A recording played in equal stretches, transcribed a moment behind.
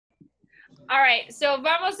All right, so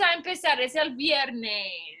vamos a empezar. Es el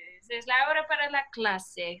viernes. Es la hora para la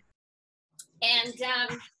clase. And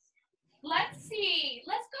let's see.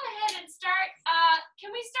 Let's go ahead and start.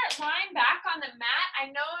 Can we start lying back on the mat? I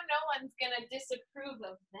know no one's going to disapprove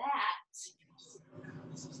of that.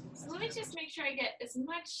 So let me just make sure I get as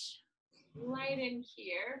much light in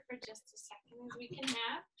here for just a second as we can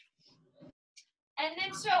have. And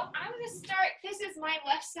then, so I'm going to start, this is my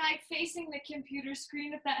left side facing the computer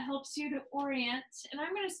screen, if that helps you to orient. And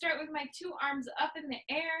I'm going to start with my two arms up in the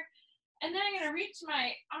air. And then I'm going to reach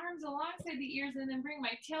my arms alongside the ears and then bring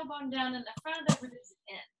my tailbone down and the front of the ribs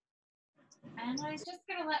in. And I'm just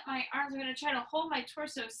going to let my arms, I'm going to try to hold my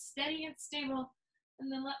torso steady and stable,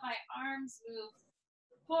 and then let my arms move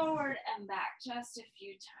forward and back just a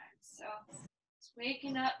few times. So just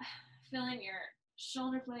waking up, feeling your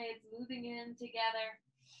shoulder blades moving in together.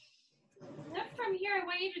 Then from here, I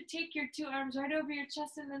want you to take your two arms right over your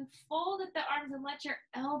chest and then fold at the arms and let your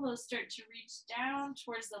elbows start to reach down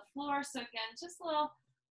towards the floor. So again, just a little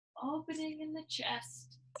opening in the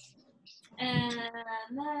chest. And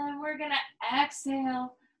then we're gonna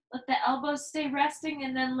exhale, let the elbows stay resting,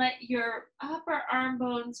 and then let your upper arm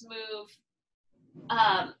bones move.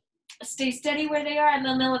 Stay steady where they are, and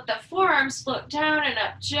then let the forearms float down and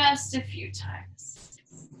up just a few times.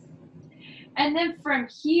 And then from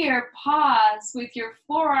here, pause with your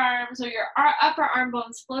forearms or your upper arm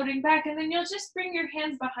bones floating back, and then you'll just bring your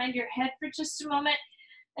hands behind your head for just a moment,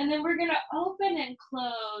 and then we're going to open and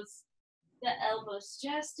close the elbows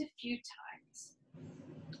just a few times.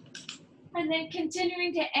 And then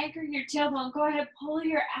continuing to anchor your tailbone, go ahead, pull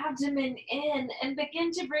your abdomen in and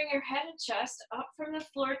begin to bring your head and chest up from the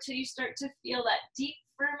floor till you start to feel that deep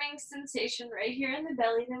firming sensation right here in the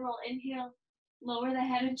belly. Then we'll inhale, lower the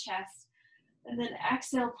head and chest, and then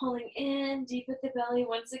exhale, pulling in deep at the belly.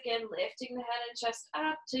 Once again, lifting the head and chest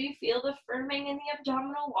up till you feel the firming in the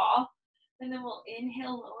abdominal wall. And then we'll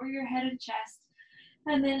inhale, lower your head and chest.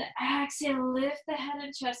 And then exhale, lift the head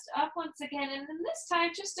and chest up once again. And then this time,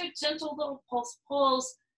 just a gentle little pulse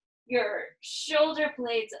pulls your shoulder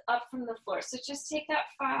blades up from the floor. So just take that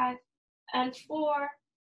 5 and 4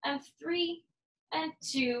 and 3 and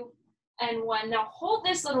 2 and 1. Now hold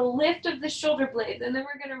this little lift of the shoulder blades. And then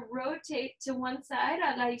we're going to rotate to one side,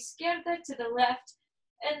 a la izquierda, to the left,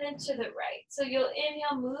 and then to the right. So you'll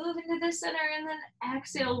inhale, move into the center, and then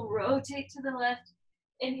exhale, rotate to the left.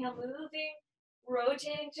 Inhale, moving,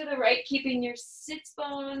 rotating to the right, keeping your sits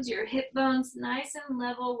bones, your hip bones nice and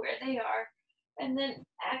level where they are. And then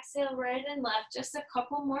exhale right and left just a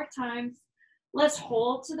couple more times. Let's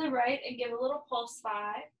hold to the right and give a little pulse.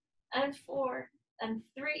 5 and 4 and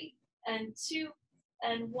 3 and 2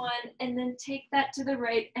 and 1. And then take that to the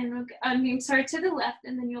right and to the left,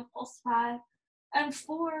 and then you'll pulse 5 and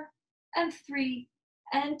 4 and 3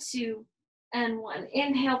 and 2 and 1.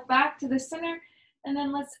 Inhale back to the center. And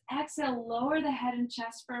then let's exhale, lower the head and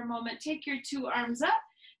chest for a moment. Take your two arms up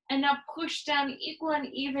and now push down equal and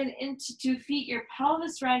even into 2 feet. Your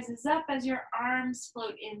pelvis rises up as your arms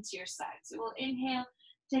float into your sides. So we'll inhale,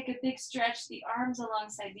 take a big stretch, the arms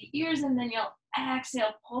alongside the ears, and then you'll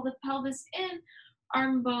exhale, pull the pelvis in,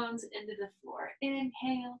 arm bones into the floor.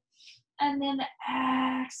 Inhale, and then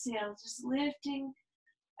exhale, just lifting,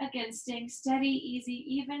 again, staying steady, easy,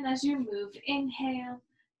 even as you move. Inhale,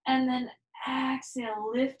 and then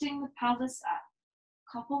exhale, lifting the pelvis up.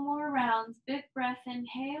 Couple more rounds. Big breath,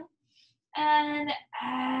 inhale, and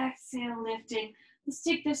exhale, lifting. Let's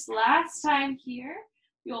take this last time here.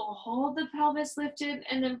 You'll hold the pelvis lifted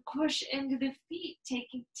and then push into the feet,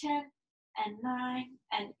 taking 10 and 9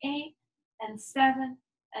 and 8 and 7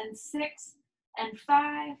 and 6 and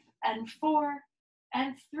 5 and 4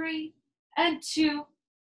 and 3 and 2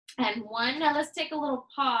 and 1. Now let's take a little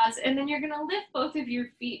pause, and then you're going to lift both of your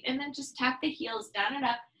feet and then just tap the heels down and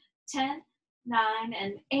up. 10, 9,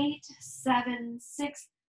 and 8, 7, 6,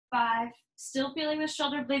 5. Still feeling the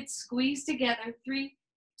shoulder blades squeeze together. 3,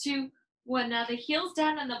 2, 1. Now the heels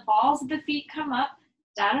down and the balls of the feet come up,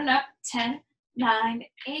 down and up. 10, 9,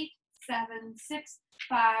 8, 7, 6,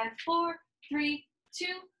 5, 4, 3, 2,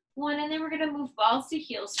 1. And then we're going to move balls to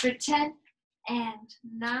heels for 10 and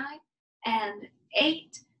 9 and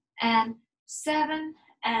 8 and 7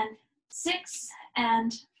 and 6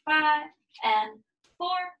 and 5 and 4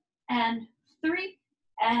 and 3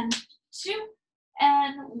 and 2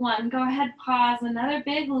 and 1. Go ahead, pause, another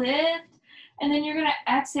big lift. And then you're going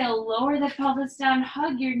to exhale, lower the pelvis down,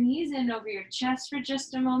 hug your knees in over your chest for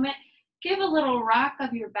just a moment. Give a little rock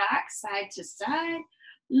of your back, side to side.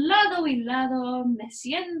 Lado y lado,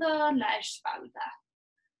 meciendo la espalda.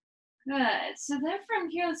 Good. So then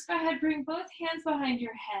from here, let's go ahead, bring both hands behind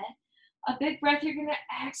your head. A big breath. You're gonna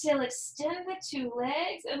exhale, extend the two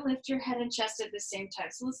legs and lift your head and chest at the same time.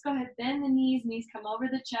 So let's go ahead, bend the knees come over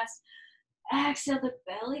the chest. Exhale, the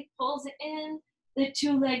belly pulls in, the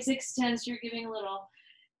two legs extend. So you're giving a little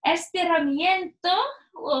estiramiento,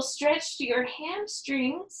 a little stretch to your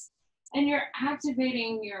hamstrings, and you're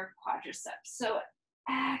activating your quadriceps. So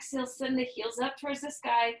exhale, send the heels up towards the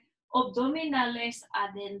sky, abdominales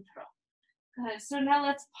adentro. Good. So now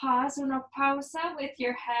let's pause, una pausa with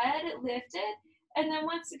your head lifted, and then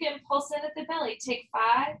once again, pulse in at the belly. Take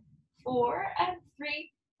 5, 4, and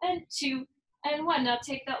 3, and 2, and 1. Now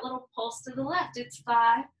take that little pulse to the left. It's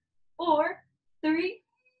 5, 4, 3,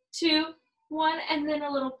 2, 1, and then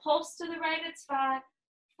a little pulse to the right. It's 5,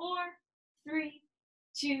 4, 3,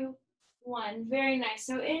 2, 1. Very nice.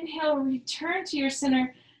 So inhale, return to your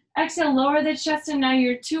center. Exhale, lower the chest, and now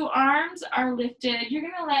your two arms are lifted. You're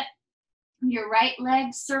gonna let your right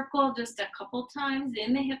leg circle just a couple times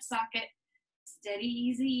in the hip socket. Steady,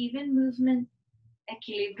 easy, even movement.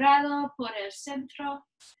 Equilibrado por el centro.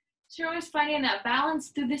 So you're always finding that balance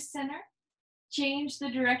through the center. Change the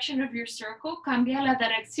direction of your circle. Cambia la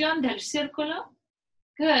dirección del círculo.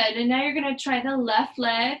 Good. And now you're going to try the left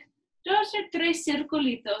leg. 2 or 3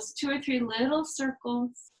 circulitos, 2 or 3 little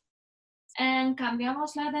circles. And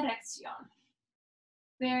cambiamos la dirección.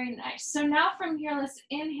 Very nice. So now from here, let's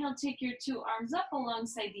inhale, take your two arms up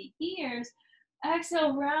alongside the ears.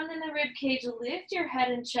 Exhale, round in the rib cage, lift your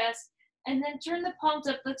head and chest, and then turn the palms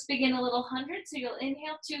up. Let's begin a little 100. So you'll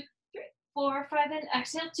inhale 2, 3, 4, 5, and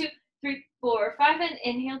exhale 2, 3, 4, 5, and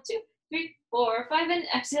inhale 2, 3, 4, 5, and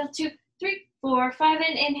exhale 2, 3, 4, 5,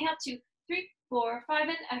 and inhale 2, 3, 4, 5,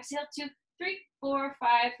 and exhale 2, 3, 4,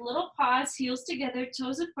 5. Little pause, heels together,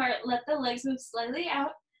 toes apart. Let the legs move slightly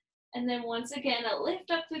out. And then once again, a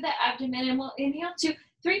lift up through the abdomen, and we'll inhale 2,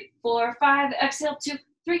 3, 4, 5, exhale 2,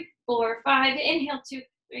 3, 4, 5, inhale 2,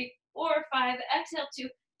 3, 4, 5, exhale 2,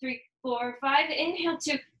 3, 4, 5, inhale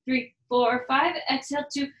 2, 3, 4, 5, exhale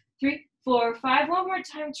 2, 3, 4, 5. One more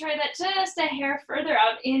time, try that just a hair further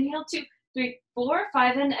out. Inhale 2, 3, 4,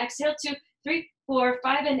 5, and exhale 2, 3, 4,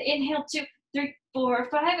 5, and inhale 2, 3, 4,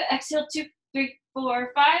 5, exhale 2, 3,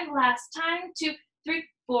 4, 5. Last time, 2, 3,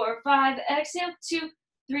 4, 5, exhale 2,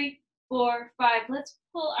 3, 4, 5. Let's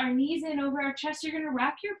pull our knees in over our chest. You're going to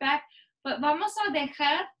rock your back, but vamos a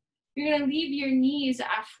dejar, you're going to leave your knees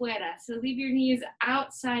afuera. So leave your knees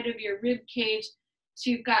outside of your rib cage. So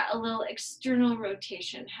you've got a little external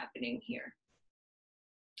rotation happening here.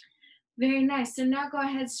 Very nice. So now go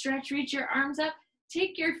ahead, stretch, reach your arms up,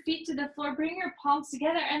 take your feet to the floor, bring your palms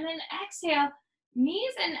together, and then exhale.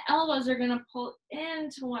 Knees and elbows are going to pull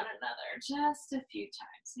into one another just a few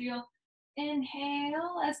times. So you'll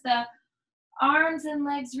inhale as the arms and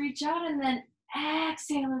legs reach out, and then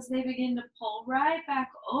exhale as they begin to pull right back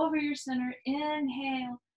over your center.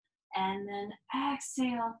 Inhale, and then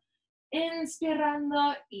exhale.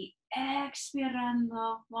 Inspirando y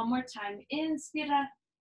expirando. One more time. Inspira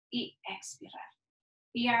y expirar.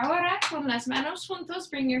 Y ahora, con las manos juntos,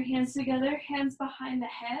 bring your hands together, hands behind the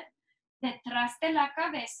head, detrás de la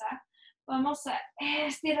cabeza. Vamos a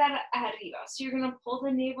estirar arriba. So you're going to pull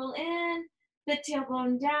the navel in, the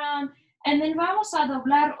tailbone down, and then vamos a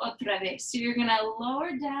doblar otra vez. So you're going to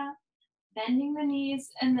lower down, bending the knees,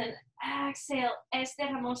 and then exhale,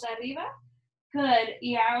 estiramos arriba. Good.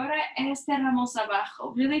 Y ahora estiramos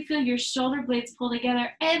abajo. Really feel your shoulder blades pull together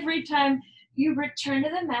every time you return to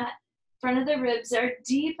the mat. Front of the ribs are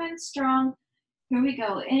deep and strong. Here we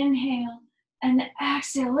go. Inhale and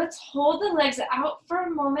exhale. Let's hold the legs out for a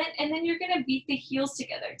moment, and then you're going to beat the heels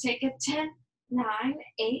together. Take a 10, 9,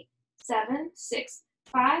 8, 7, 6,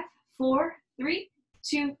 5, 4, 3,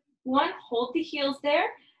 2, 1. Hold the heels there,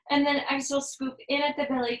 and then exhale, scoop in at the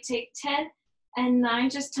belly. Take 10 and 9,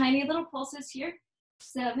 just tiny little pulses here.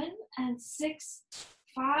 7 and 6,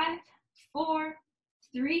 5, 4,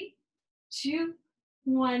 3, 2,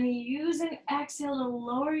 1. Use an exhale to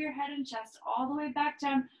lower your head and chest all the way back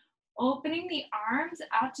down, opening the arms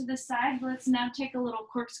out to the side. Let's now take a little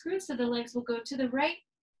corkscrew so the legs will go to the right,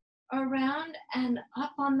 around, and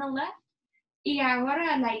up on the left. Y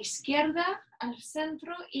ahora a la izquierda, al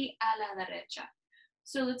centro, y a la derecha.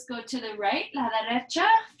 So let's go to the right, la derecha,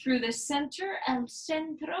 through the center, el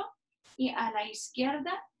centro, y a la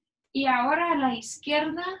izquierda. Y ahora a la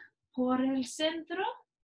izquierda, por el centro,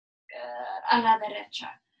 a la derecha.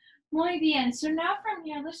 Muy bien. So now from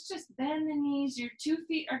here, let's just bend the knees. Your 2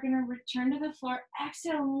 feet are going to return to the floor.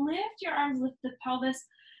 Exhale, lift your arms, lift the pelvis.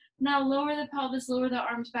 Now lower the pelvis, lower the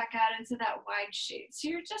arms back out into that wide shape. So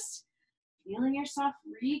you're just feeling yourself,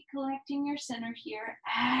 recollecting your center here.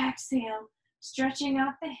 Exhale. Stretching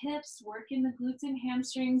out the hips, working the glutes and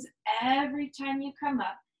hamstrings every time you come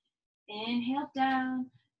up. Inhale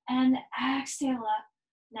down and exhale up.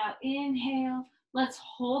 Now inhale. Let's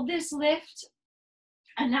hold this lift.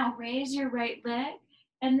 And now raise your right leg.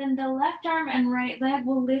 And then the left arm and right leg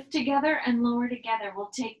will lift together and lower together.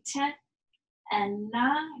 We'll take 10 and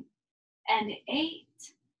 9 and 8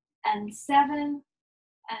 and 7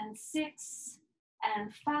 and 6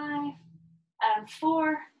 and 5 and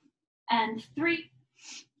 4 and 3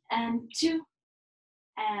 and 2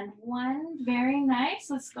 and 1. Very nice.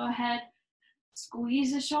 Let's go ahead.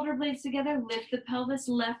 Squeeze the shoulder blades together. Lift the pelvis.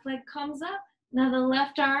 Left leg comes up. Now the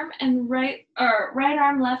left arm and right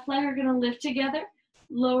arm, left leg are going to lift together.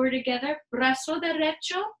 Lower together. Brazo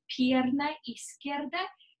derecho, pierna izquierda.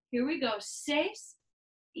 Here we go. 6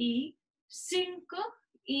 y 5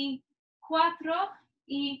 y 4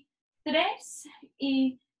 y 3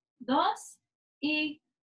 y 2 y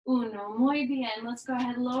 1. Muy bien. Let's go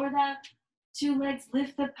ahead. Lower that. 2 legs.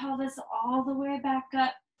 Lift the pelvis all the way back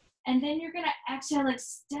up. And then you're going to exhale.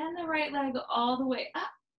 Extend the right leg all the way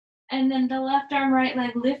up. And then the left arm, right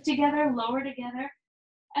leg, lift together, lower together.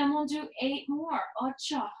 And we'll do 8 more.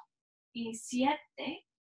 8 y 7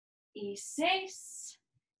 y 6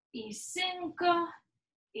 y 5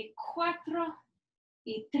 y 4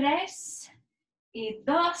 y 3 y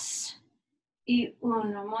 2 y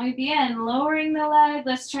 1. Muy bien. Lowering the leg.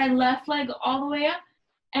 Let's try left leg all the way up.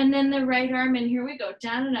 And then the right arm. And here we go.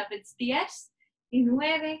 Down and up. It's 10 y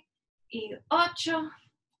 9 y 8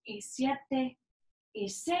 y 7 y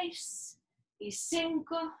 6 y 5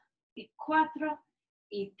 y 4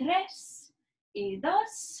 y 3 y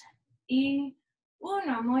 2 y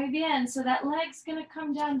 1. Muy bien. So that leg's going to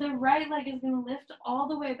come down. The right leg is going to lift all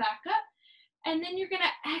the way back up. And then you're going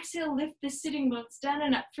to exhale, lift the sitting bones down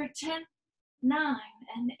and up for 10, 9,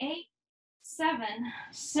 and 8, 7,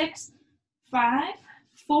 6, 5,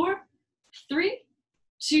 4, 3,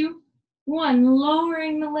 2, 1.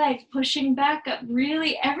 Lowering the legs, pushing back up.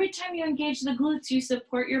 Really, every time you engage the glutes, you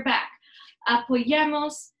support your back.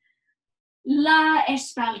 Apoyamos la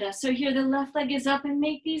espalda. So here the left leg is up and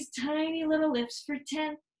make these tiny little lifts for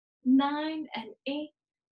 10, 9, and 8,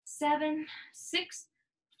 7, 6,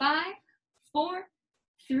 5, 4,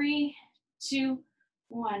 3, 2,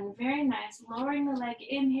 1. Very nice. Lowering the leg.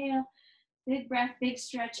 Inhale. Big breath, big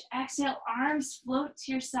stretch. Exhale, arms float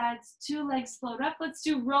to your sides. 2 legs float up. Let's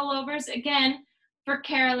do rollovers again for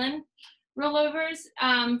Carolyn. Rollovers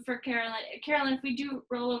for Carolyn. Carolyn, if we do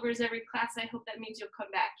rollovers every class, I hope that means you'll come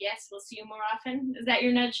back. Yes, we'll see you more often. Is that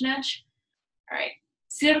your nudge, nudge? All right.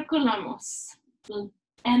 Circulamos.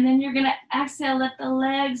 And then you're going to exhale. Let the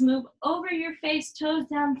legs move over your face, toes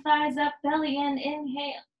down, thighs up, belly in.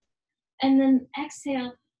 Inhale. And then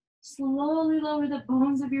exhale. Slowly lower the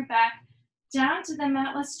bones of your back down to the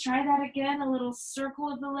mat. Let's try that again. A little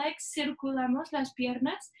circle of the legs. Circulamos las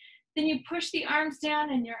piernas. Then you push the arms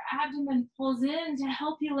down and your abdomen pulls in to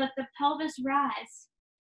help you let the pelvis rise.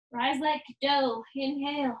 Rise like dough.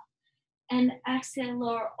 Inhale. And exhale.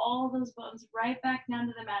 Lower all those bones right back down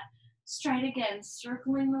to the mat. Let's try it again.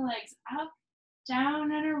 Circling the legs up,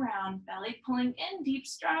 down, and around. Belly pulling in. Deep,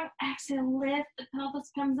 strong. Exhale. Lift. The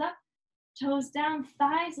pelvis comes up. Toes down.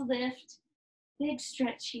 Thighs lift. Big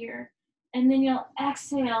stretch here. And then you'll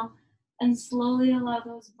exhale and slowly allow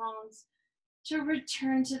those bones to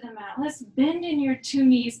return to the mat. Let's bend in your 2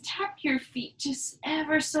 knees. Tap your feet just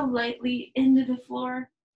ever so lightly into the floor.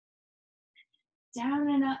 Down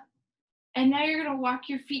and up. And now you're going to walk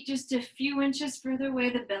your feet just a few inches further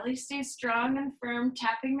away. The belly stays strong and firm,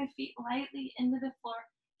 tapping the feet lightly into the floor.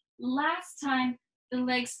 Last time, the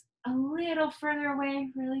legs a little further away,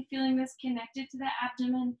 really feeling this connected to the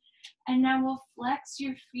abdomen. And now we'll flex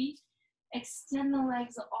your feet. Extend the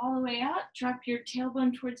legs all the way out. Drop your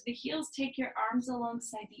tailbone towards the heels. Take your arms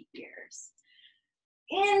alongside the ears.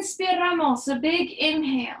 Inspiramos, a big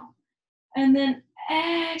inhale. And then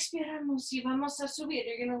expiramos. Y vamos a subir.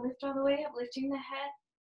 You're going to lift all the way up, lifting the head,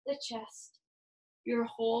 the chest, your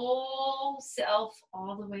whole self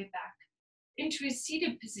all the way back into a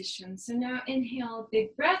seated position. So now inhale,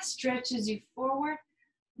 big breath, stretches you forward.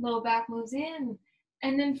 Low back moves in.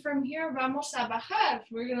 And then from here, vamos a bajar.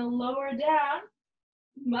 We're going to lower down,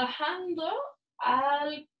 bajando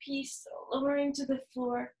al piso, lowering to the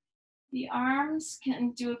floor. The arms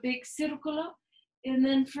can do a big círculo. And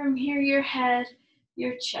then from here, your head,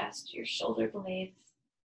 your chest, your shoulder blades,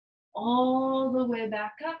 all the way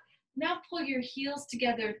back up. Now pull your heels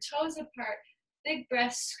together, toes apart. Big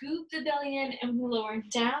breath, scoop the belly in, and we're lowering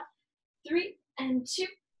down. 3 and 2.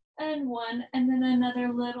 And 1, and then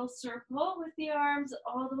another little circle with the arms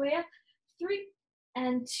all the way up. 3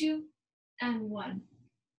 and 2 and 1.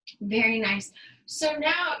 Very nice. So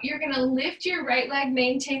now you're going to lift your right leg,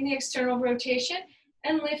 maintain the external rotation,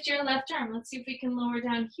 And lift your left arm. Let's see if we can lower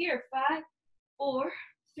down here. 5, 4,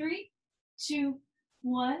 3, 2,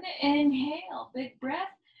 1. Inhale, big breath.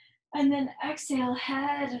 And then exhale,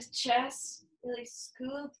 head, chest. Really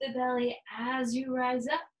scoop the belly as you rise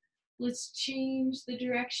up. Let's change the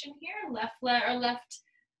direction here. Left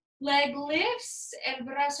leg lifts, el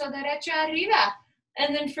brazo derecho arriba.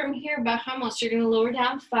 And then from here, bajamos. You're going to lower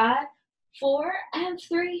down 5, 4, and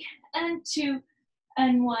 3, and 2,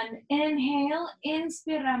 and 1. Inhale,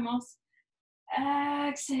 inspiramos.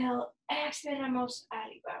 Exhale, expiramos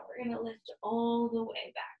arriba. We're going to lift all the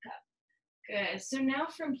way back up. Good. So now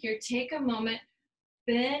from here, take a moment,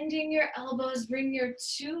 bending your elbows, bring your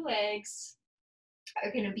 2 legs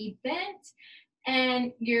are going to be bent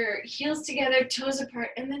and your heels together, toes apart,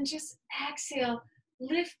 and then just exhale.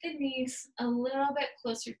 Lift the knees a little bit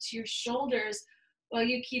closer to your shoulders while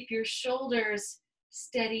you keep your shoulders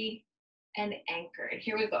steady and anchored.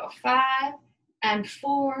 Here we go. 5, and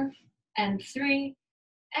 4, and 3,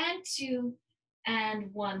 and 2,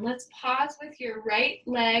 and 1. Let's pause with your right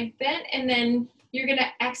leg bent, and then you're going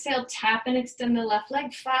to exhale, tap and extend the left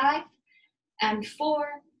leg. 5, and 4,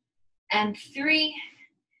 and 3,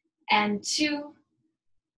 and 2,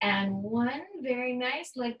 and 1. Very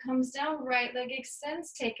nice. Leg comes down, right leg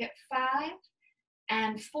extends. Take it. 5,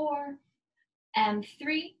 and 4, and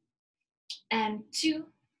 3, and 2,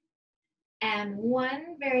 and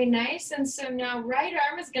 1. Very nice. And so now right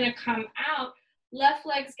arm is going to come out. Left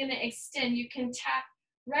leg is going to extend. You can tap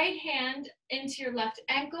right hand into your left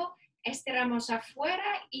ankle. Estiramos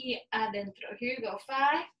afuera y adentro. Here you go.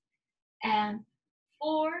 5, and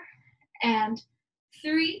 4, and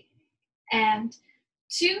 3, and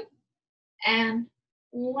 2, and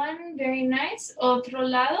 1. Very nice. Otro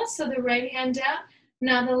lado. So the right hand down.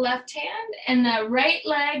 Now the left hand and the right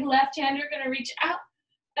leg, left hand, you're going to reach out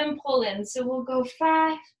and pull in. So we'll go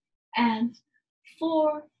 5, and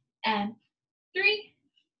 4, and 3,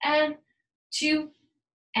 and 2,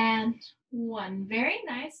 and 1. Very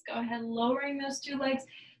nice. Go ahead, lowering those 2 legs.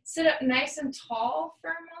 Sit up nice and tall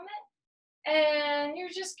for a moment. And you're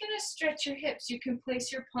just going to stretch your hips. You can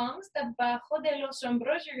place your palms debajo de los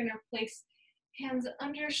hombros. You're going to place hands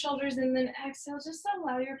under your shoulders and then exhale. Just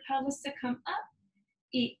allow your pelvis to come up.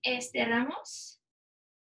 Y estiramos.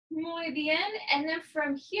 Muy bien. And then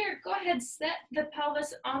from here, go ahead, set the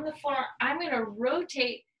pelvis on the floor. I'm going to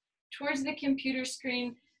rotate towards the computer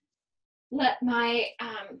screen. Let my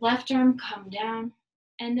left arm come down.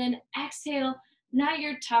 And then exhale. Now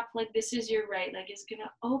your top leg, this is your right leg, is going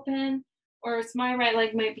to open. Or it's my right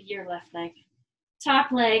leg, might be your left leg.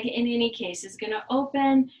 Top leg, in any case, is going to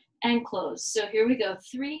open and close. So here we go.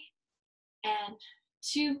 3, and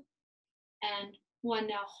 2, and 1.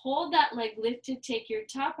 Now hold that leg lifted. Take your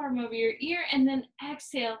top arm over your ear, and then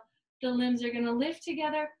exhale. The limbs are going to lift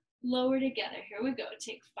together, lower together. Here we go.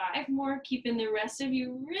 Take 5 more, keeping the rest of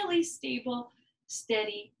you really stable,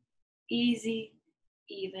 steady, easy,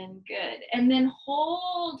 even. Good. And then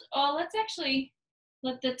hold. Oh, let's actually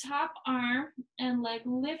let the top arm and leg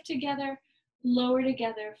lift together, lower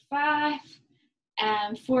together. 5,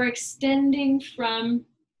 and 4, extending from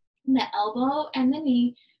the elbow and the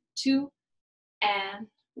knee. 2, and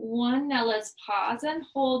 1. Now let's pause and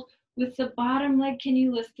hold. With the bottom leg, can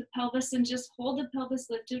you lift the pelvis and just hold the pelvis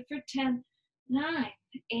lifted for 10, 9,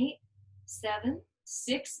 8, 7,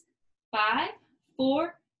 6, 5,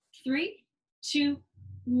 4, 3, 2,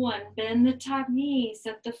 1. Bend the top knee,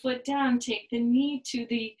 set the foot down, take the knee to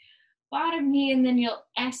the bottom knee, and then you'll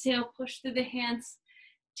exhale, push through the hands.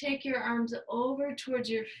 Take your arms over towards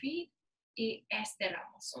your feet. Y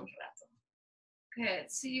estiramos un rato.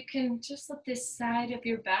 Good. So you can just let this side of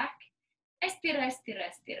your back. Estira, estira,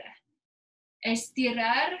 estira.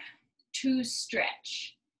 Estirar to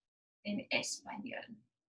stretch in español.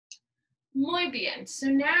 Muy bien. So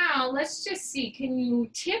now let's just see. Can you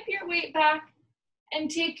tip your weight back and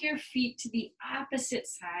take your feet to the opposite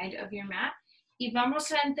side of your mat? Y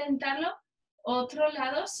vamos a intentarlo otro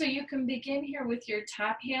lado. So you can begin here with your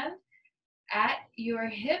top hand at your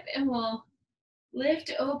hip, and we'll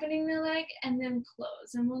lift, opening the leg, and then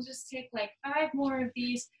close. And we'll just take like 5 more of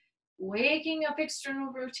these, waking up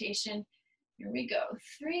external rotation. Here we go.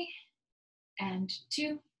 3, and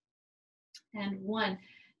 2, and 1.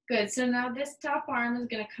 Good. So now this top arm is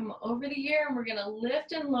going to come over the ear, and we're going to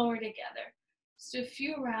lift and lower together. Just a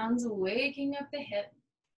few rounds, waking up the hip.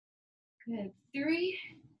 Good. 3,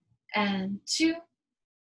 and 2,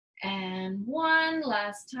 and 1.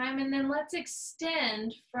 Last time. And then let's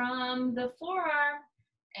extend from the forearm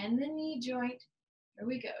and the knee joint. Here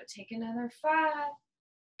we go. Take another 5,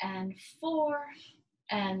 and 4,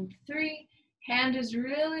 and 3. Hand is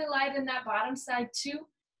really light in that bottom side. 2,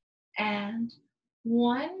 and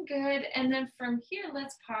 1, good. And then from here,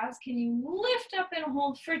 let's pause. Can you lift up and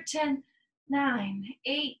hold for 10, 9,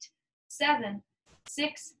 8, 7,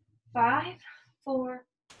 6, 5, 4,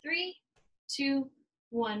 3, 2,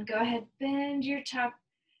 1. Go ahead, bend your top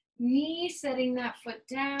knee, setting that foot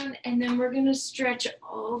down, and then we're gonna stretch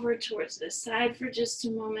over towards the side for just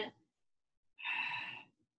a moment.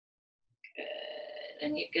 Good,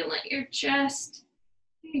 and you can let your chest,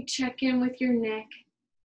 you check in with your neck.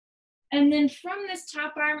 And then from this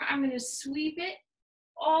top arm, I'm gonna sweep it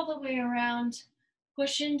all the way around,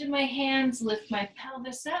 push into my hands, lift my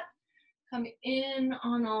pelvis up, come in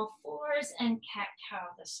on all fours, and cat-cow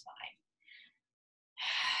the spine.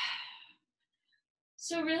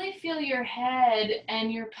 So really feel your head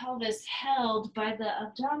and your pelvis held by the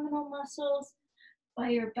abdominal muscles, by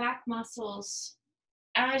your back muscles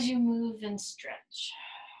as you move and stretch.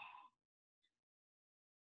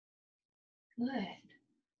 Good.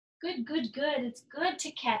 Good, good, good. It's good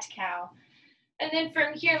to cat-cow. And then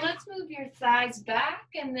from here, let's move your thighs back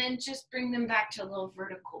and then just bring them back to a little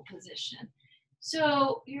vertical position.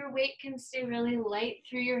 So your weight can stay really light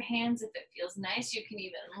through your hands if it feels nice. You can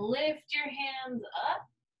even lift your hands up.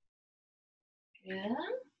 Good.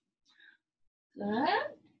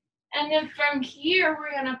 Good. And then from here,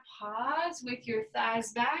 we're gonna pause with your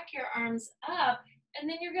thighs back, your arms up, and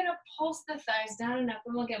then you're gonna pulse the thighs down and up.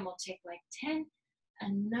 And again, we'll take like 10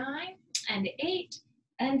 and 9 and 8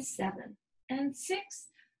 and 7 and 6,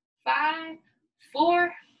 5,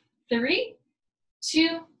 4, 3,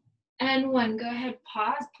 2, and 1. Go ahead,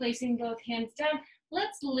 pause, placing both hands down.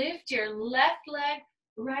 Let's lift your left leg,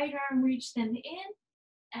 right arm, reach them in,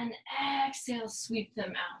 and exhale, sweep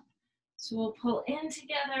them out. So we'll pull in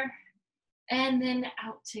together, and then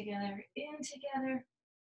out together, in together,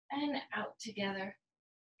 and out together,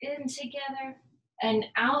 in together, and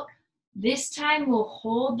out. This time we'll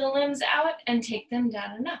hold the limbs out and take them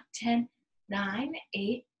down and up. 10, 9,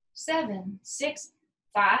 8, 7, 6,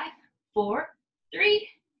 5, 4, 3,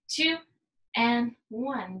 2, and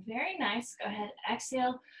 1. Very nice. Go ahead,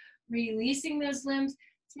 exhale, releasing those limbs.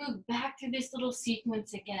 Let's move back through this little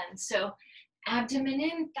sequence again. So abdomen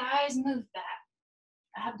in, thighs move back.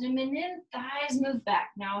 Abdomen in, thighs move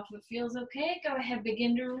back. Now if it feels okay, go ahead,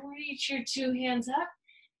 begin to reach your 2 hands up,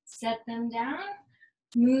 set them down,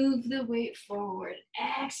 move the weight forward,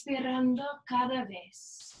 expirando cada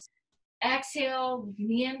vez. Exhale,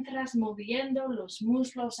 mientras moviendo los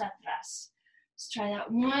muslos atrás. Let's try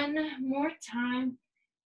that one more time.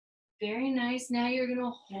 Very nice. Now you're gonna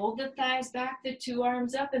hold the thighs back, the 2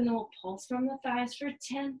 arms up, and then we'll pulse from the thighs for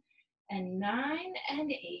 10 and 9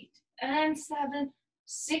 and 8 and 7,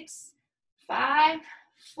 6, 5,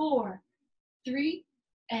 4, 3,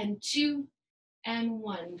 and 2, and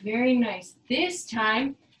 1. Very nice. This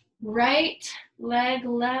time, right leg,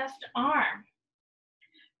 left arm.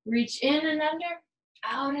 Reach in and under,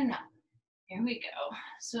 out and up. Here we go.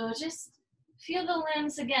 So just feel the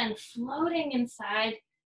limbs again floating inside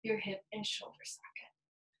your hip and shoulder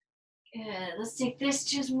socket. Good. Let's take this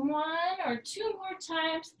just 1 or 2 more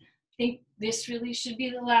times. I think this really should be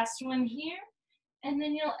the last one here. And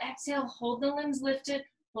then you'll exhale, hold the limbs lifted,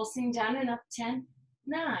 pulsing down and up. 10,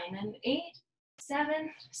 9, and 8, 7,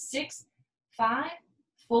 6, 5,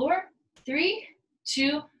 4, 3,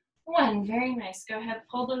 2, 1. Very nice. Go ahead,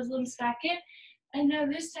 pull those limbs back in. And now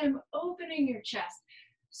this time, opening your chest.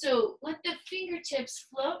 So let the fingertips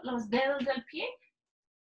float, los dedos del pie.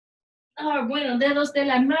 Dedos de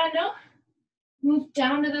la mano. Move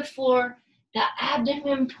down to the floor. The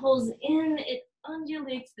abdomen pulls in. It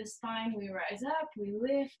undulates the spine. We rise up, we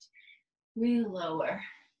lift, we lower.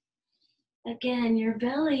 Again, your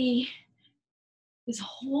belly is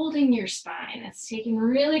holding your spine. It's taking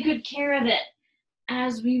really good care of it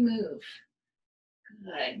as we move.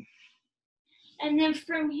 Good. And then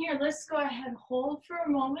from here, let's go ahead, hold for a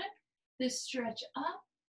moment, this stretch up,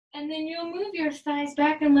 and then you'll move your thighs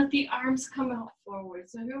back and let the arms come out forward.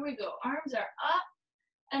 So here we go, arms are up,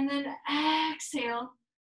 and then exhale.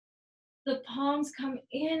 The palms come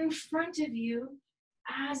in front of you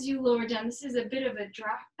as you lower down. This is a bit of a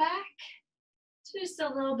drop back. It's just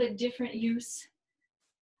a little bit different use.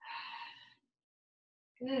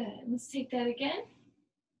 Good, let's take that again.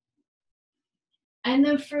 And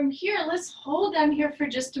then from here, let's hold them here for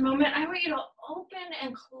just a moment. I want you to open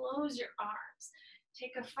and close your arms.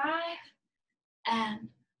 Take a 5 and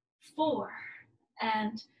 4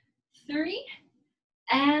 and 3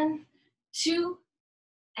 and 2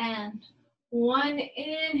 and 1.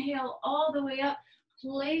 Inhale all the way up.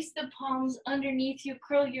 Place the palms underneath you.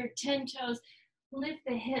 Curl your 10 toes. Lift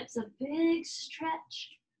the hips, a big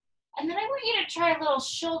stretch. And then I want you to try a little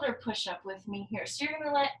shoulder push-up with me here. So you're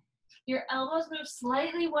going to let Your elbows move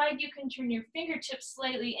slightly wide. You can turn your fingertips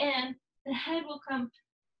slightly in. The head will come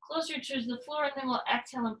closer towards the floor, and then we'll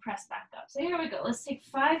exhale and press back up. So here we go. Let's take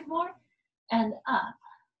 5 more, and up.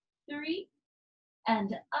 3,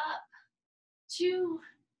 and up. 2,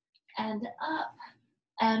 and up.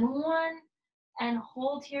 And 1, and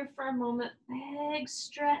hold here for a moment. Big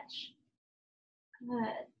stretch.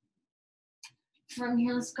 Good. From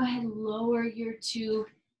here, let's go ahead and lower your 2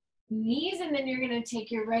 knees, and then you're going to take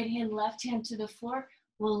your right hand, left hand to the floor.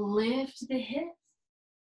 We'll lift the hips.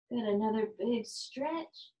 Good, another big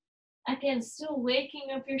stretch. Again, still waking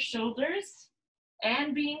up your shoulders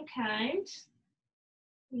and being kind.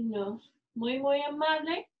 You know, muy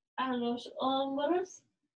amable a los hombros.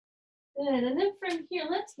 Good, and then from here,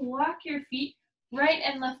 let's walk your feet right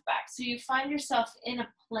and left back. So you find yourself in a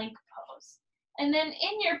plank pose. And then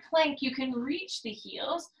in your plank, you can reach the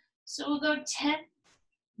heels. So we'll go 10,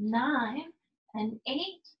 9, and 8,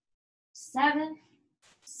 7,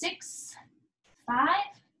 6, 5,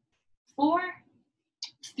 4,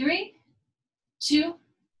 3, 2,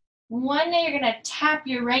 1. Now you're going to tap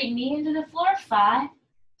your right knee into the floor. 5,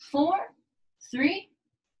 4, 3,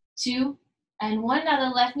 2, and 1. Now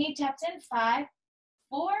the left knee taps in. 5,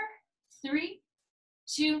 4, 3,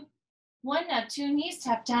 2, 1. Now 2 knees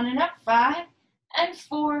tap down and up. 5, and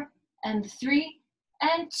 4, and 3,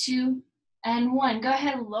 and 2, and 1. Go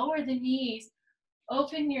ahead and lower the knees.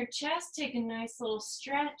 Open your chest. Take a nice little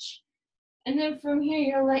stretch. And then from here,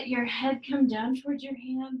 you'll let your head come down towards your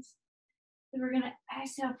hands. So we're going to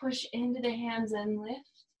exhale, push into the hands and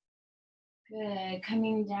lift. Good.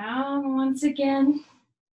 Coming down once again.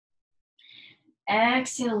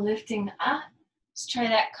 Exhale, lifting up. Let's try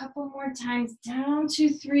that a couple more times. Down, 2,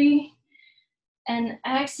 3. And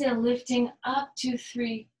exhale, lifting up, 2,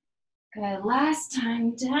 3. Good. Last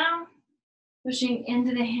time, down. Pushing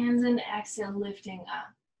into the hands and exhale, lifting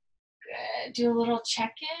up. Good. Do a little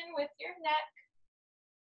check-in with your neck.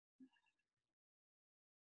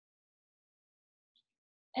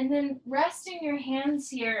 And then resting your hands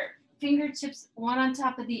here, fingertips one on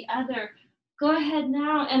top of the other. Go ahead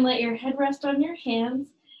now and let your head rest on your hands.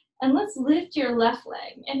 And let's lift your left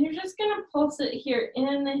leg. And you're just going to pulse it here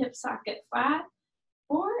in the hip socket. 5,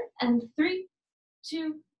 4, and 3,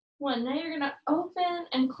 2, 1. Now you're going to open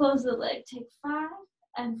and close the leg. Take 5,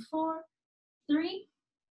 and 4, 3,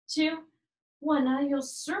 2, 1. Now you'll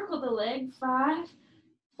circle the leg. 5,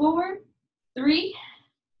 4, 3,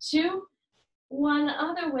 2, 1.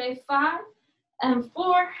 Other way. 5, and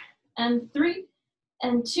 4, and 3,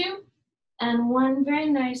 and 2, and 1.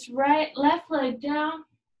 Very nice. Right, left leg down.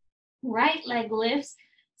 Right leg lifts.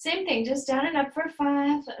 Same thing, just down and up for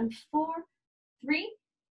 5, and 4, 3,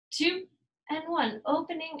 2, and 1.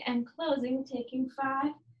 Opening and closing, taking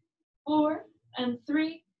 5, 4, and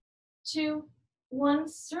 3, 2, 1.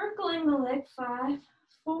 Circling the leg. 5,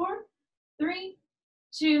 4, 3,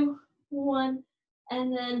 2, 1.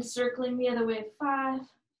 And then circling the other way. 5,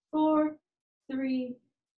 4, 3,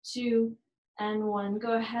 2, and 1.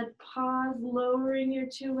 Go ahead, pause, lowering your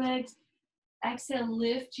 2 legs. Exhale,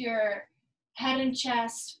 lift your head and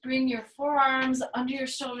chest. Bring your forearms under your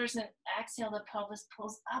shoulders and exhale, the pelvis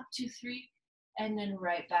pulls up, 2, 3, and then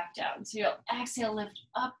right back down. So you'll exhale, lift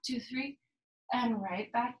up, 2, 3, and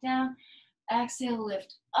right back down. Exhale,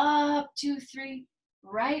 lift up, 2, 3,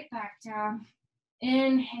 right back down.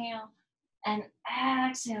 Inhale and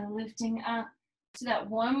exhale, lifting up. So that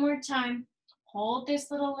one more time. Hold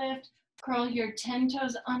this little lift. Curl your 10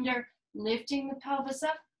 toes under, lifting the pelvis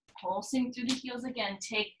up. Pulsing through the heels again.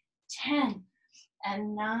 Take 10,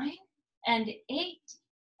 and 9, and 8,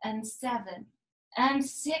 and 7, and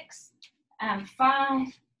 6, and 5,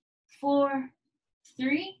 4,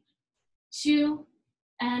 3, 2,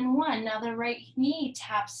 and 1. Now the right knee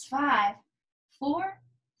taps. 5, 4,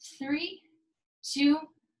 3, 2,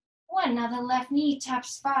 1. Now the left knee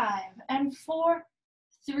taps. 5, and 4,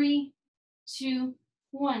 3, 2,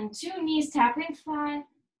 1. 2 knees tapping. 5,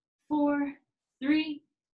 4, 3,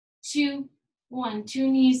 2, 1. 2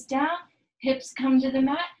 knees down, hips come to the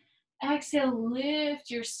mat. Exhale,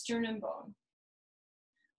 lift your sternum bone.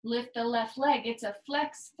 Lift the left leg. It's a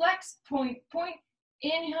flex, flex, point, point.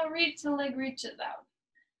 Inhale, reach, the leg reaches out.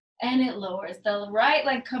 And it lowers. The right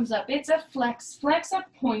leg comes up. It's a flex, flex up,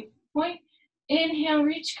 point, point. Inhale,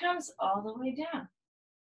 reach, comes all the way down.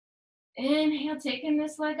 Inhale, taking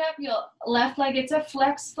this leg up. Your left leg, it's a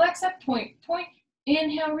flex, flex up, point, point.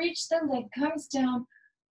 Inhale, reach, the leg comes down.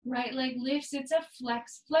 Right leg lifts, it's a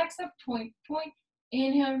flex, flex up, point, point.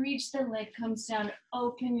 Inhale, reach, the leg comes down.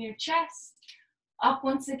 Open your chest. Up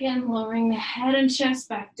once again, lowering the head and chest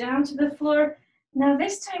back down to the floor. Now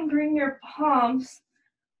this time, bring your palms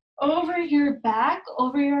over your back,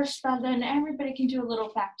 over your espalda, and everybody can do a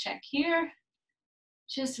little back check here.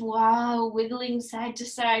 Just wow, wiggling side to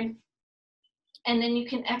side. And then you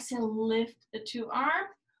can exhale, lift the two arms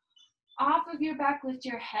off of your back, lift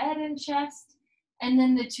your head and chest. And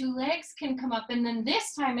then the two legs can come up. And then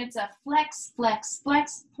this time it's a flex, flex,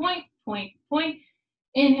 flex, point, point, point.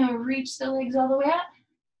 Inhale, reach the legs all the way up.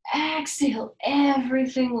 Exhale,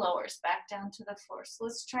 everything lowers back down to the floor. So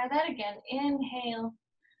let's try that again. Inhale.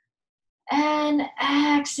 And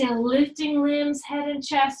exhale, lifting limbs, head and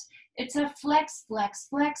chest. It's a flex, flex,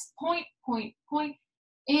 flex, point, point, point.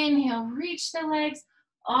 Inhale, reach the legs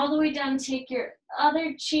all the way down. Take your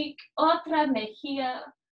other cheek, otra mejilla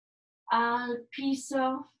al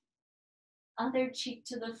piso. Other cheek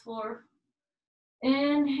to the floor.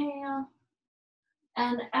 Inhale.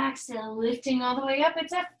 And exhale, lifting all the way up.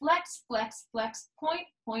 It's a flex, flex, flex, point,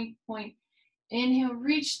 point, point. Inhale,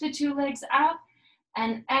 reach the two legs out.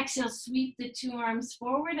 And exhale, sweep the two arms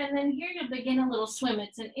forward. And then here you'll begin a little swim.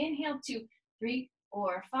 It's an inhale, 2, 3,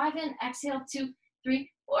 4, 5, and exhale, 2, 3,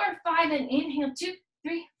 4, 5, and inhale, 2,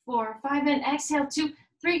 3, 4, 5, and exhale, 2,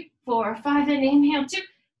 3, 4, 5, and inhale, 2,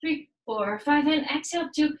 3, 4, 5, and exhale,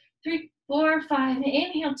 2, 3, 4, 5, and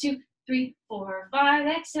inhale, 2, 3, 4, 5,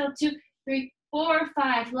 exhale, 2, 3, 4,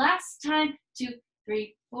 5. Last time, 2,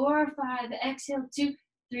 3, 4, 5, exhale, 2,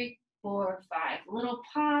 3, 4, 5. Little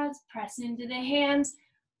pause, press into the hands,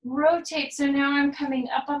 rotate. So now I'm coming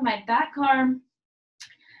up on my back arm.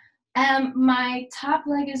 My top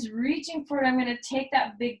leg is reaching forward. I'm going to take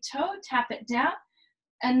that big toe, tap it down,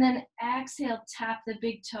 and then exhale, tap the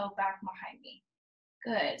big toe back behind me.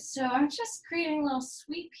 Good. So I'm just creating a little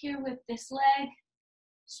sweep here with this leg.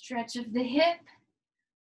 Stretch of the hip,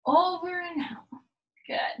 over and out.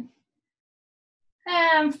 Good.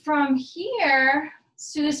 And from here,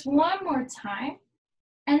 let's do this one more time.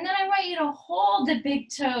 And then I want you to hold the big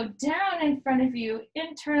toe down in front of you,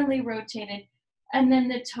 internally rotated. And then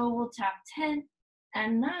the toe will tap 10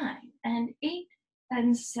 and 9 and 8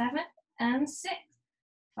 and 7 and 6,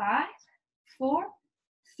 5, 4,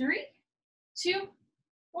 3, 2,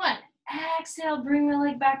 1. Exhale, bring the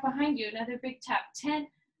leg back behind you. Another big tap, 10,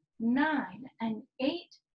 9 and 8,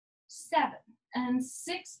 7 and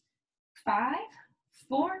 6, 5,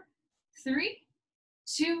 4, 3,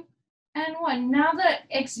 2, and 1. Now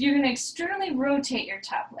you're going to externally rotate your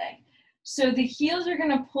top leg. So the heels are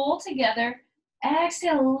going to pull together.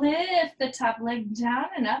 Exhale, lift the top leg down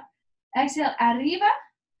and up. Exhale, arriba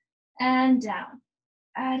and down.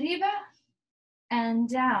 Arriba and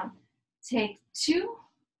down. Take 2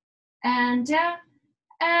 and down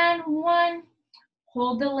and 1.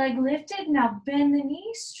 Hold the leg lifted. Now bend the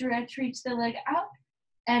knee, stretch, reach the leg out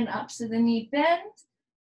and up. So the knee bends,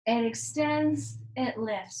 it extends, it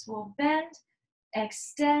lifts. We'll bend,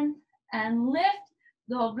 extend, and lift.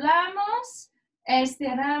 Doblamos,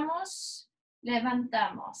 estiramos,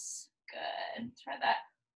 levantamos. Good. Try that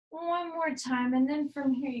one more time. And then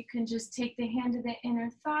from here, you can just take the hand to the inner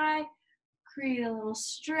thigh, create a little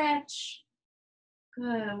stretch.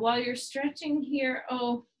 Good. While you're stretching here,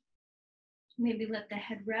 maybe let the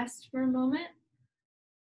head rest for a moment.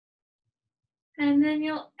 And then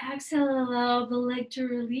you'll exhale, allow the leg to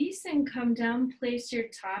release and come down. Place your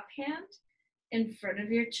top hand in front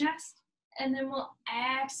of your chest. And then we'll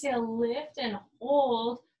exhale, lift and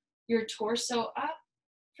hold your torso up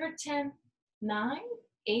for 10, 9,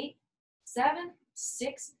 8, 7,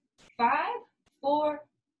 6, 5, 4,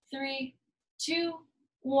 3, 2,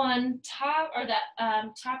 1.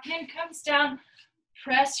 Top hand comes down.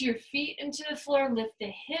 Press your feet into the floor. Lift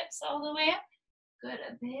the hips all the way up. Good,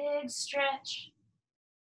 a big stretch.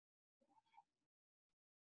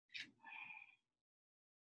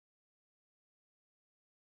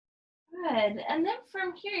 Good, and then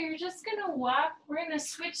from here, you're just gonna walk. We're gonna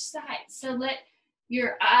switch sides. So let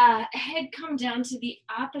your head come down to the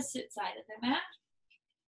opposite side of the mat.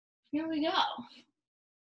 Here we go.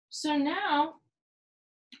 So now,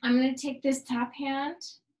 I'm gonna take this top hand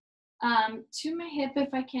to my hip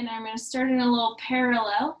if I can. I'm gonna start in a little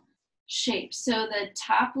parallel shape. So the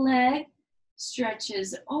top leg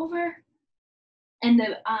stretches over and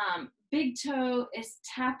the big toe is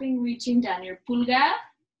tapping, reaching down. Your pulgar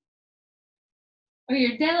or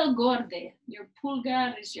your dedo gordo. Your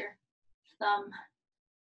pulgar is your thumb.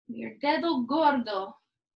 Your dedo gordo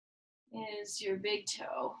is your big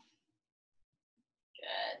toe.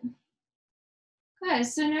 Good. Good,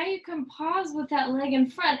 so now you can pause with that leg in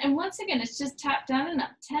front. And once again, it's just tap down and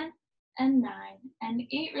up. 10 and 9 and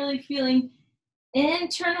 8, really feeling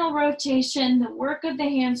internal rotation, the work of the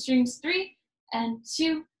hamstrings. 3 and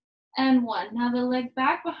 2 and 1. Now the leg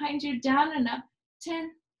back behind you, down and up.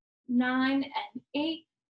 10, 9 and 8,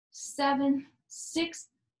 7, 6,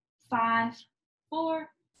 5, 4,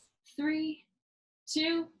 3,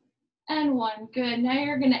 2, and 1. Good. Now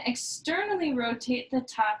you're going to externally rotate the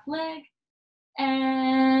top leg.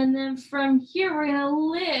 And then from here, we're going to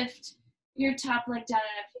lift your top leg down.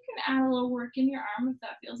 And if you can add a little work in your arm, if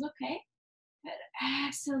that feels okay. Good.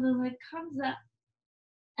 Exhale, the leg comes up.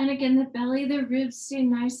 And again, the belly, the ribs stay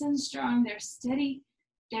nice and strong. They're steady.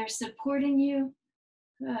 They're supporting you.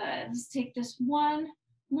 Good. Let's take this one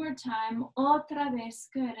more time. Otra vez.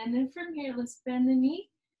 Good. And then from here, let's bend the knee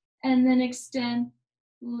and then extend,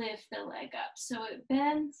 lift the leg up. So it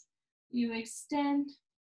bends, you extend,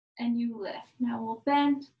 and you lift. Now we'll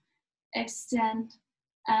bend, extend,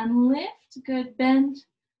 and lift. Good. Bend,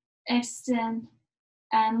 extend,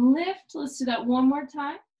 and lift. Let's do that one more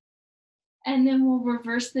time. And then we'll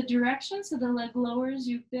reverse the direction so the leg lowers,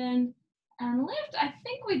 you bend and lift. I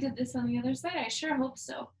think we did this on the other side. I sure hope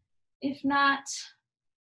so. If not,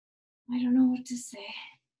 I don't know what to say.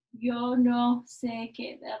 Yo no sé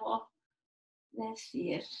qué debo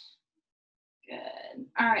decir. Good.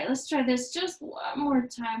 All right, let's try this just one more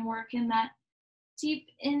time. Work in that deep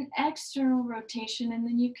in external rotation, and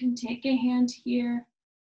then you can take a hand here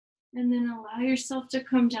and then allow yourself to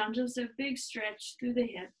come down. Just a big stretch through the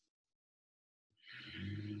hip.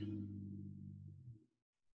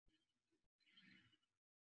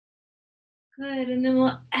 Good, and then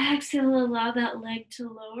we'll exhale, allow that leg to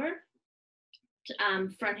lower.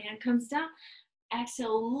 Front hand comes down.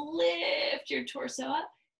 Exhale, lift your torso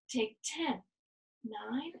up. Take 10,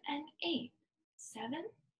 9, and 8, 7,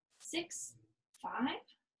 6, 5,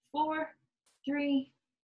 4, 3,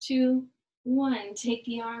 2, 1. Take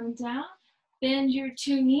the arm down, bend your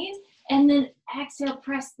two knees, and then exhale,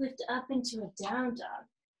 press, lift up into a down dog.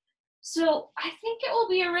 So I think it will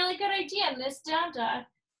be a really good idea in this down dog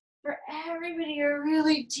for everybody to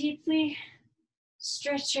really deeply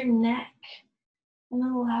stretch your neck and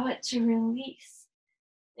allow it to release.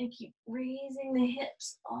 And keep raising the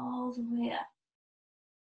hips all the way up.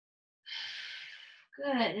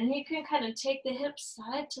 Good, and you can kind of take the hips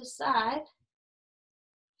side to side.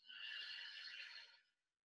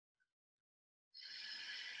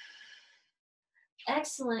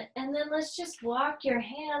 Excellent, and then let's just walk your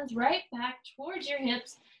hands right back towards your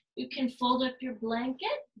hips. You can fold up your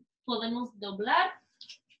blanket. Podemos doblar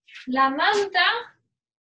la manta.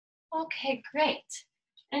 Okay, great.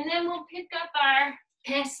 And then we'll pick up our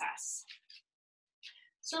pesas.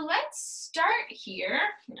 So let's start here.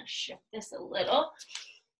 I'm gonna shift this a little.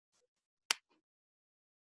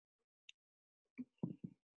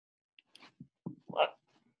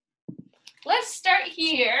 Let's start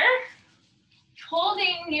here,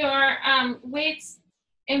 holding your weights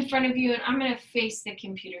in front of you, and I'm gonna face the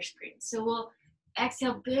computer screen. So we'll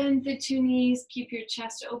exhale, bend the two knees, keep your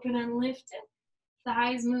chest open and lifted.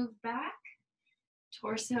 Thighs move back,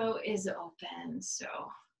 torso is open. So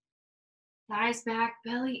thighs back,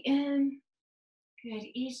 belly in. Good,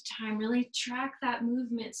 each time really track that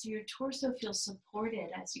movement so your torso feels supported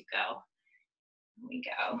as you go. Here we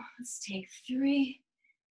go, let's take 3,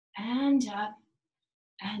 and up,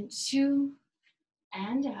 and 2,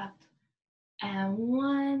 and up, and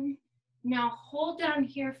 1. Now hold down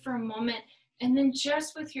here for a moment, and then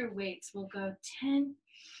just with your weights, we'll go 10,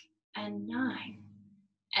 and 9,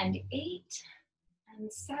 and 8,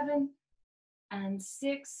 and 7, and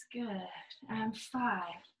 6, good, and 5,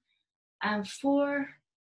 and 4,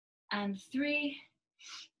 and 3,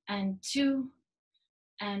 and 2,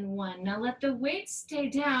 and 1. Now let the weight stay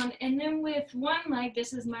down, and then with one leg,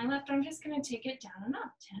 this is my left, I'm just gonna take it down and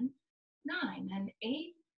up. 10, 9, and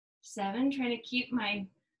 8, 7, trying to keep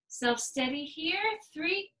myself steady here.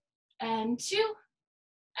 3, and 2,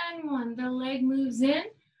 and 1. The leg moves in,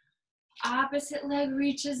 opposite leg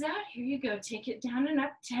reaches out. Here you go, take it down and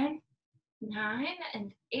up. 10, 9,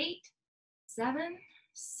 and 8, 7,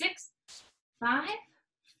 6, 5,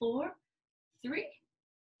 4, 3,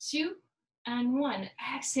 2, and 1.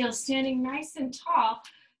 Exhale, standing nice and tall.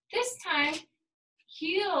 This time,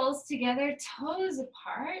 heels together, toes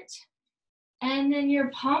apart, and then your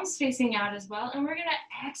palms facing out as well. And we're gonna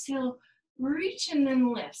exhale, reach and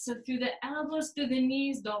then lift. So through the elbows, through the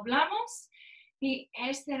knees, doblamos y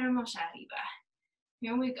estiramos arriba.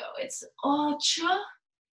 Here we go. It's 8,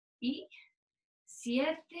 y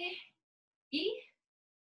 7, y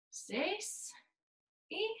 6,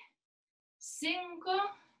 y 5,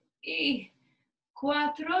 y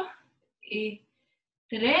 4, y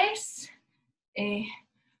 3, y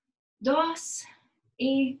 2,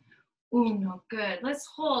 y 1. Good. Let's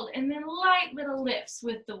hold, and then light little lifts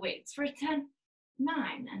with the weights for 10,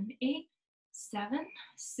 9, and 8, 7,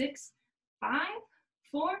 6, 5,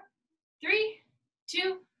 4, 3,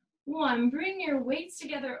 2, 1. Bring your weights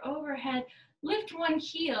together overhead. Lift one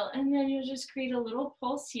heel, and then you'll just create a little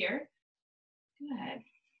pulse here. Good.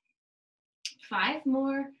 5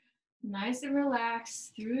 more. Nice and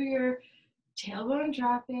relaxed through your tailbone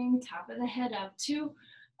dropping, top of the head up. 2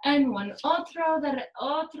 and 1. Otro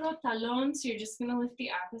talón. So you're just going to lift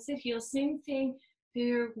the opposite heel. Same thing. Feel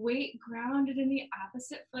your weight grounded in the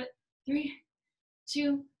opposite foot. 3,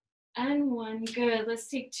 2, and 1. Good. Let's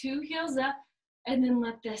take 2 heels up and then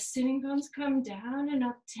let the sitting bones come down and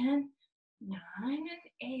up. 10, 9, and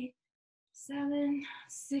 8, 7,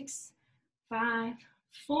 6, 5,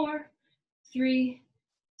 4, 3,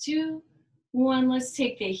 2, 1. Let's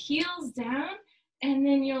take the heels down and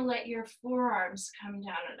then you'll let your forearms come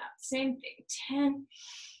down and up. Same thing. 10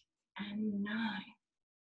 and 9,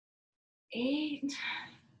 8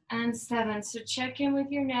 and 7. So check in with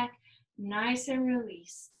your neck. Nice and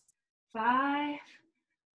released. 5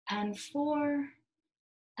 and 4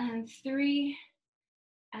 and 3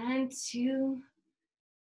 and 2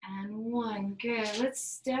 and 1. Good. Let's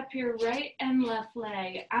step your right and left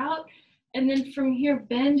leg out. And then from here,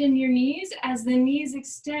 bend in your knees. As the knees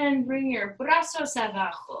extend, bring your brazos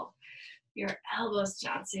abajo, your elbows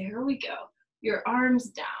down. So here we go. Your arms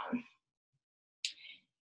down.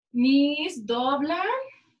 Knees doblan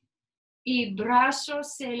y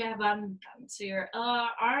brazos se levantan. So your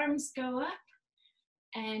arms go up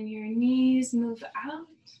and your knees move out.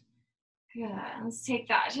 Good. Let's take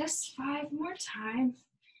that just 5 more times.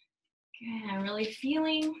 Good. Really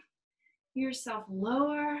feeling yourself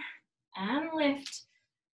lower and lift.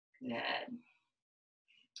 Good.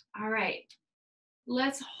 All right.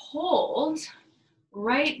 Let's hold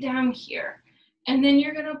right down here. And then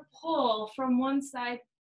you're going to pull from one side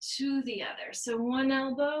to the other. So one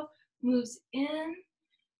elbow moves in,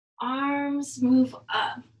 arms move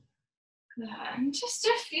up. Good. And just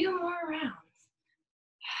a few more rounds.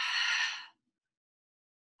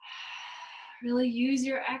 Really use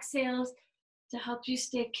your exhales to help you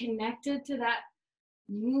stay connected to that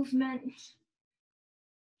movement.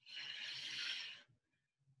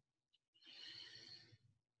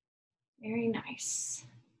 Very nice.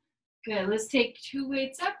 Good. Let's take 2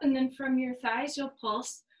 weights up, and then from your thighs, you'll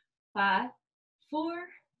pulse. 5, 4,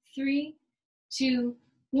 3, 2,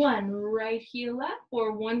 1. Right heel up,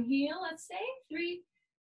 or one heel, let's say. 3,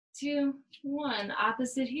 2, 1.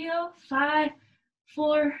 Opposite heel. 5,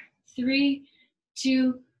 4, 3,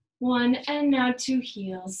 2, 1. And now 2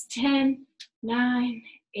 heels. 10, 9,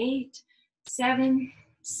 8, 7,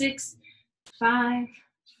 6, 5,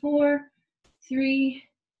 4, 3,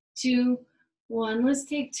 2, 1. Let's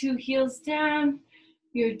take 2 heels down.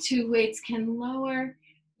 Your 2 weights can lower.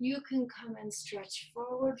 You can come and stretch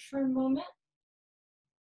forward for a moment.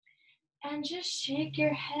 And just shake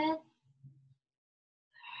your head.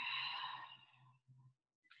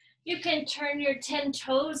 You can turn your 10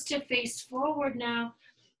 toes to face forward now.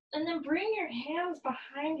 And then bring your hands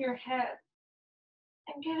behind your head.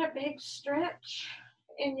 And get a big stretch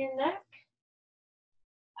in your neck.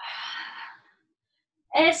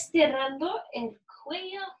 Estirando el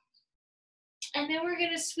cuello. And then we're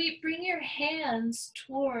going to sweep. Bring your hands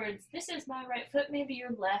towards, this is my right foot, maybe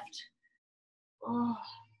your left. Oh.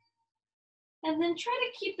 And then try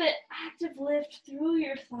to keep an active lift through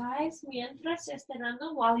your thighs mientras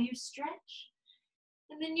estirando while you stretch.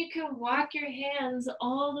 And then you can walk your hands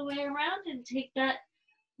all the way around and take that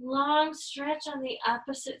long stretch on the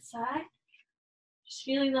opposite side. Just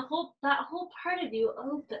feeling that whole part of you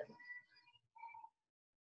open.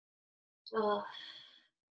 Oh.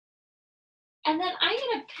 And then I'm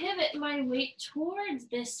going to pivot my weight towards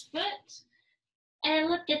this foot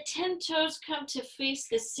and let the 10 toes come to face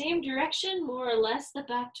the same direction, more or less. The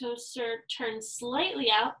back toes turn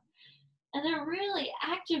slightly out. And then really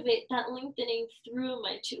activate that lengthening through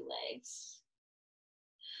my 2 legs.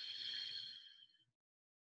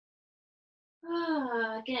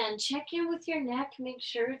 Again, check in with your neck. Make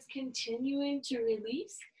sure it's continuing to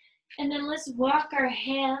release. And then let's walk our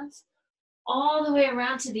hands all the way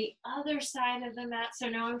around to the other side of the mat. So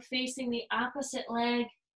now I'm facing the opposite leg,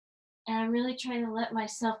 and I'm really trying to let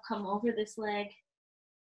myself come over this leg.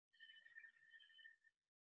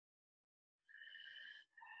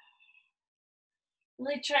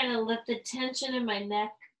 Really trying to let the tension in my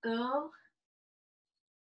neck go.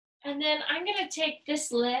 And then I'm going to take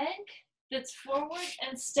this leg that's forward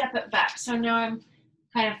and step it back. So now I'm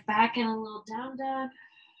kind of back in a little down dog.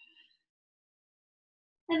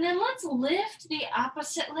 And then let's lift the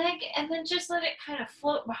opposite leg and then just let it kind of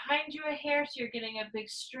float behind you a hair so you're getting a big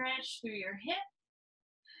stretch through your hip.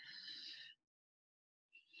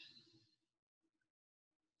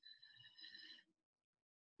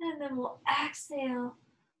 And then we'll exhale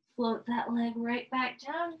Float that leg right back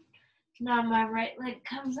down. Now my right leg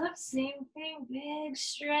comes up, same thing, big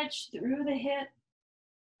stretch through the hip.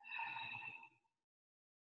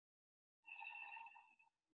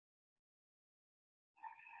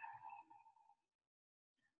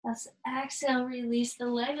 Let's exhale, release the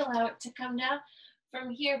leg, allow it to come down.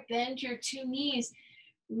 From here, bend your two knees,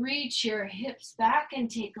 reach your hips back and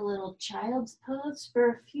take a little child's pose for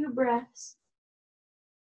a few breaths.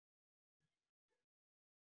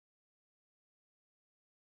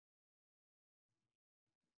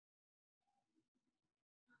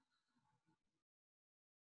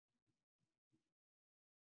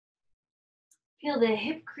 Feel the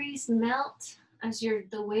hip crease melt as the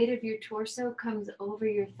weight of your torso comes over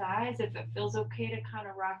your thighs. If it feels okay to kind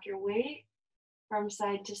of rock your weight from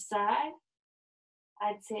side to side,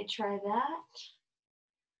 I'd say try that.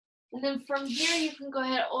 And then from here, you can go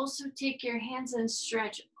ahead, also take your hands and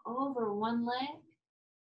stretch over one leg.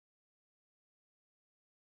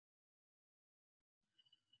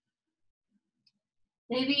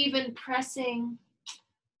 Maybe even pressing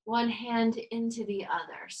one hand into the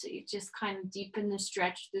other. So you just kind of deepen the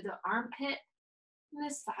stretch through the armpit and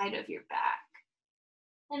the side of your back.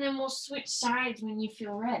 And then we'll switch sides when you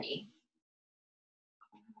feel ready.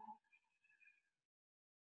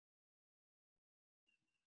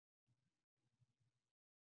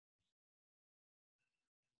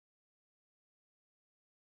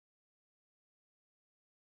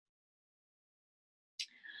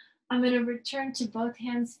 I'm going to return to both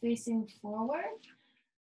hands facing forward.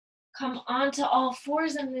 Come onto all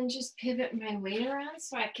fours and then just pivot my weight around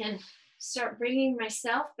so I can start bringing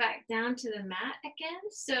myself back down to the mat again.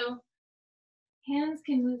 So hands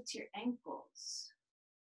can move to your ankles.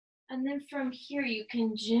 And then from here, you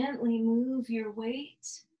can gently move your weight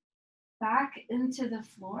back into the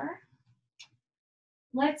floor.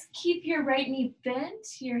 Let's keep your right knee bent,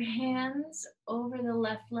 your hands over the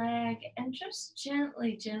left leg, and just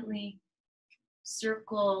gently, gently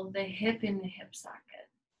circle the hip in the hip socket.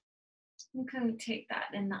 I'm going to take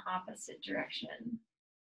that in the opposite direction.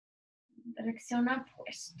 Dirección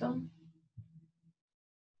opuesto.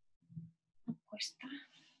 Opuesta.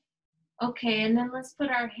 Okay, and then let's put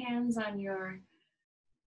our hands on your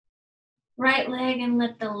right leg and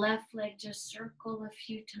let the left leg just circle a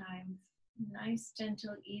few times. Nice,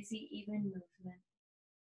 gentle, easy, even movement.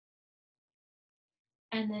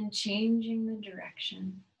 And then changing the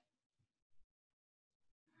direction.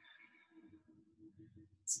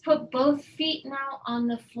 Let's put both feet now on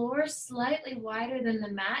the floor, slightly wider than the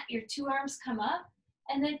mat. Your two arms come up,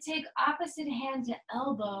 and then take opposite hand to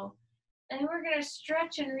elbow. And we're going to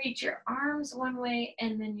stretch and reach your arms one way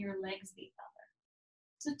and then your legs the other.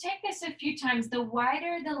 So take this a few times. The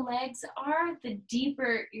wider the legs are, the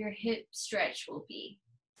deeper your hip stretch will be.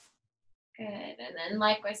 Good. And then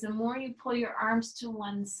likewise, the more you pull your arms to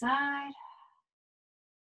one side,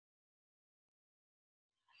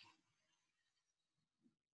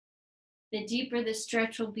 the deeper the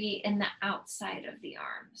stretch will be in the outside of the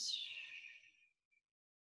arms.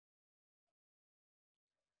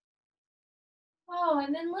 Oh,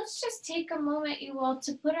 and then let's just take a moment, you all,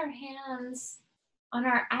 to put our hands on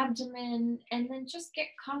our abdomen and then just get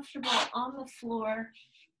comfortable on the floor.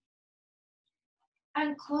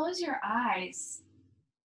 And close your eyes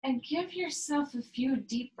and give yourself a few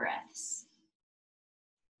deep breaths.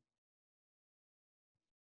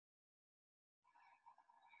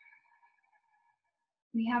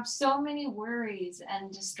 We have so many worries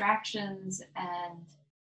and distractions and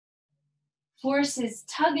forces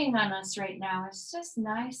tugging on us right now. It's just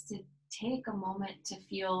nice to take a moment to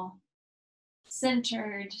feel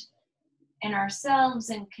centered in ourselves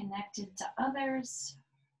and connected to others.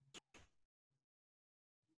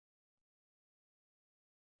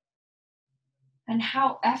 And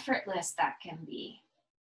how effortless that can be.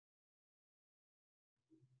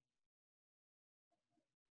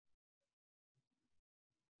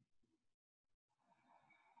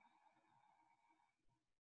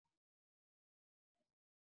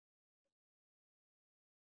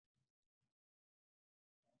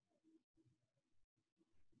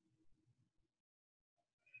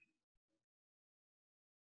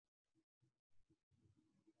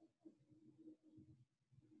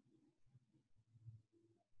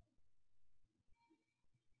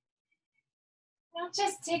 Now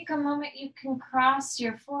just take a moment, you can cross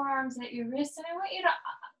your forearms at your wrists, and I want you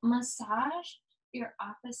to massage your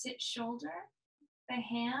opposite shoulder, the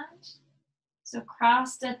hand. So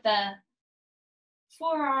crossed at the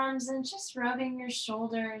forearms and just rubbing your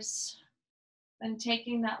shoulders and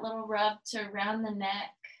taking that little rub to around the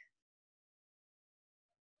neck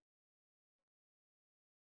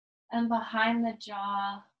and behind the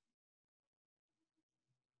jaw.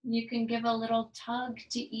 You can give a little tug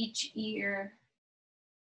to each ear.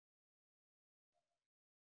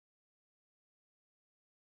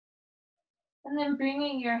 And then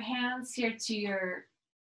bringing your hands here to your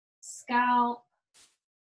scalp.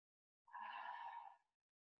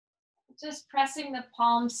 Just pressing the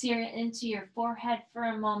palms here into your forehead for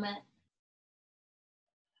a moment.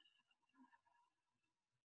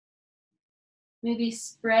 Maybe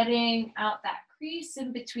spreading out that crease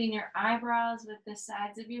in between your eyebrows with the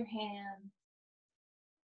sides of your hand.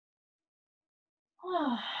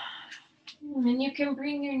 And you can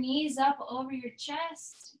bring your knees up over your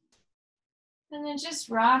chest. And then just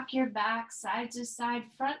rock your back side to side,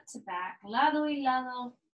 front to back, lado y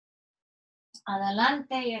lado,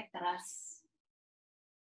 adelante y atrás.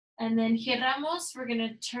 And then giramos, we're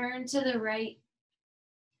gonna turn to the right,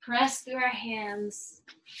 press through our hands,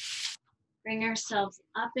 bring ourselves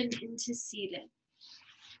up and into seated.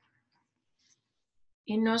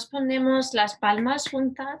 Y nos ponemos las palmas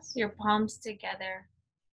juntas, your palms together.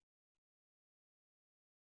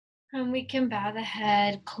 And we can bow the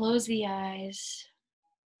head, close the eyes.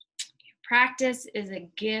 Your practice is a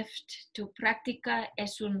gift. Tu práctica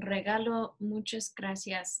es un regalo. Muchas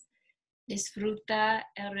gracias. Disfruta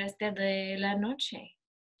el resto de la noche.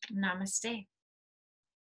 Namaste.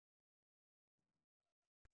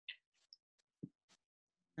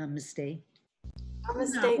 Namaste.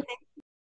 Namaste.